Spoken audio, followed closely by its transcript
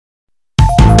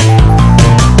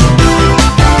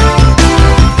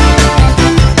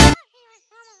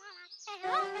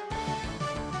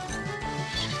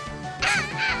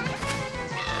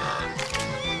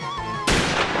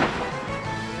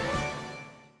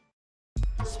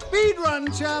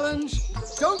speedrun challenge.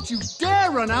 Don't you dare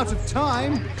run out of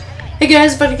time. Hey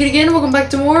guys, back again. Welcome back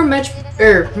to more Naughty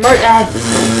Bear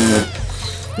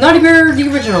the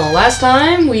original. Last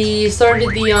time we started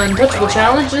the Untouchable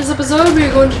challenge. In this episode, we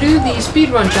are going to do the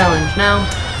speedrun challenge. Now,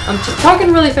 I'm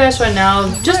talking really fast right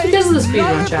now just because of the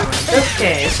speedrun challenge.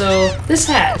 Okay, so this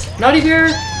hat, Naughty Bear,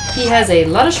 he has a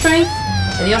lot of strength,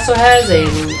 and he also has a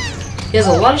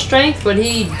lot of strength, but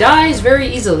he dies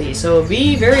very easily. So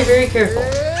be very, very careful.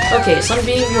 Okay,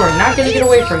 Sunbeam, you are not going to get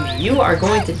away from me. You are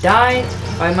going to die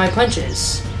by my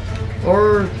punches,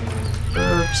 or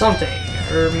something,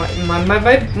 or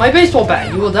my baseball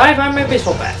bat. You will die by my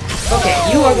baseball bat. Okay,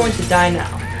 you are going to die now.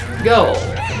 Go.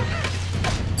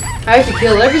 I have to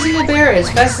kill every single bear as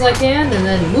fast as I can, and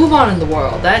then move on in the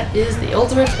world. That is the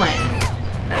ultimate plan.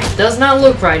 That does not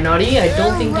look right, Naughty. I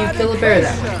don't think you kill a bear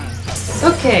that way.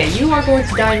 Okay, you are going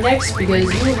to die next because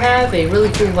you have a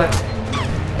really cool weapon.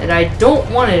 And I don't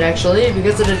want it, actually,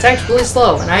 because it attacks really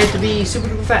slow, and I have to be super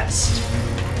duper fast.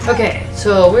 Okay,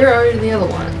 so where are the other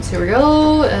ones? Here we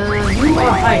go. You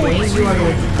are hiding. You are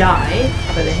going to die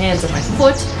by the hands of my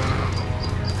foot.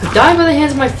 Die by the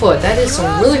hands of my foot. That is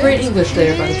some really great English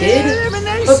there by the kid.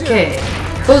 Okay,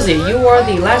 Cozy, you are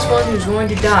the last one who's going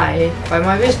to die by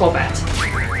my baseball bat.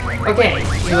 Okay,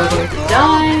 you are going to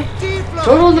die.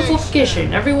 Total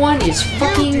nullification. Everyone is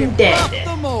fucking dead.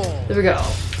 There we go.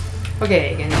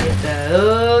 Okay, gonna get the.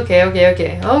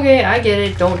 Okay, I get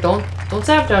it. Don't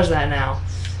sabotage that now.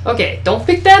 Okay, don't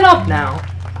pick that up now.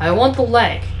 I want the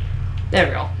leg. There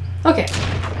we go. Okay.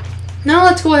 Now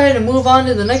let's go ahead and move on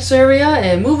to the next area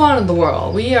and move on in the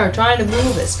world. We are trying to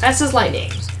move as fast as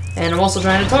lightning. And I'm also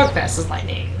trying to talk fast as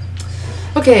lightning.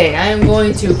 Okay, I am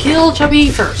going to kill Chubby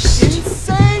first.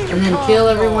 And then kill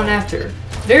everyone after.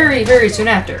 Very, very soon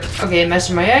after. Okay,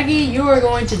 Master Miyagi, you are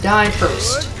going to die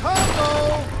first.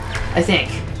 I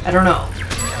think. I don't know.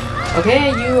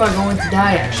 Okay, you are going to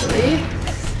die actually.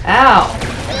 Ow!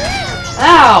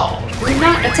 Ow! Do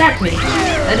not attack me.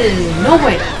 That is no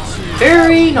way.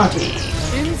 Very naughty.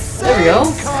 There we go.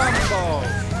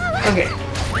 Okay.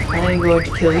 I'm going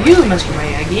to kill you, Master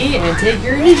Miyagi, and take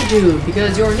your Ninja Tube,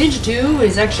 because your Ninja Tube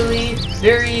is actually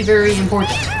very, very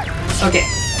important. Okay.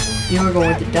 You are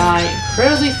going to die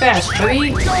incredibly fast,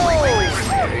 Chubby.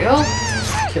 There we go.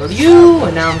 Killed you,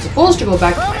 and now I'm supposed to go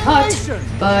back to my hut,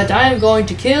 but I am going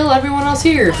to kill everyone else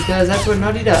here, because that's what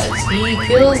Naughty does. He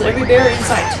kills every bear in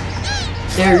sight.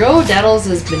 There we go, Daddles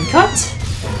has been cut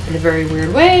in a very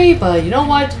weird way, but you know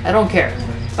what? I don't care.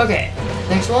 Okay,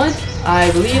 next one. I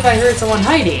believe I heard someone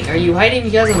hiding. Are you hiding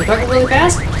because I'm talking really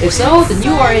fast? If so, then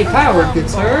you are a coward, good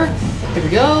sir. Here we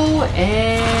go,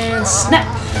 and snap.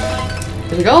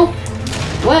 There we go.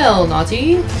 Well,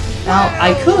 Naughty. Now,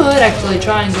 I could actually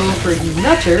try and go for you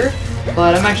Nutter,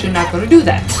 but I'm actually not going to do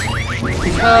that.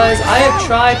 Because I have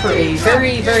tried for a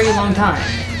very, very long time,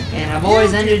 and I've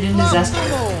always ended in disaster.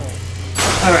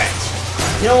 Alright.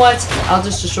 You know what? I'll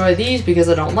just destroy these because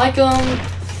I don't like them.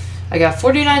 I got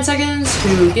 49 seconds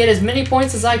to get as many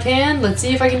points as I can. Let's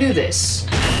see if I can do this.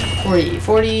 40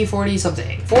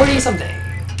 something. 40 something.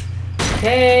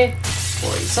 Okay.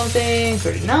 40 something.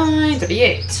 39,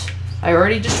 38. I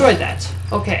already destroyed that.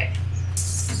 Okay.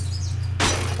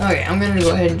 Okay, I'm gonna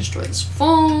go ahead and destroy this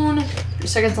phone. 3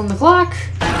 seconds on the clock.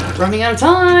 Running out of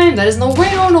time. That is no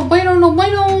bueno, no bueno, no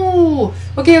bueno.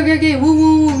 Okay.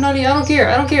 Woo, Naughty. I don't care.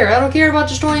 I don't care about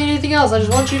destroying anything else. I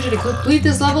just want you to complete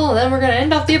this level, and then we're gonna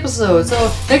end off the episode.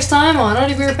 So next time on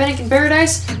Naughty Bear Panic in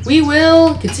Paradise, we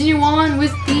will continue on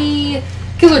with the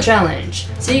Killer Challenge.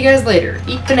 See you guys later.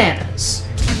 Eat bananas.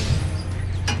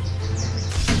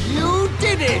 You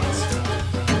did it!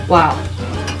 Wow.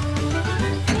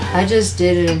 I just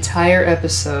did an entire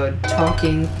episode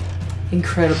talking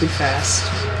incredibly fast.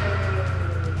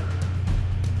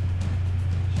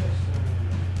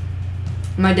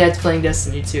 My dad's playing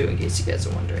Destiny 2, in case you guys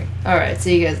are wondering. Alright,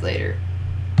 see you guys later.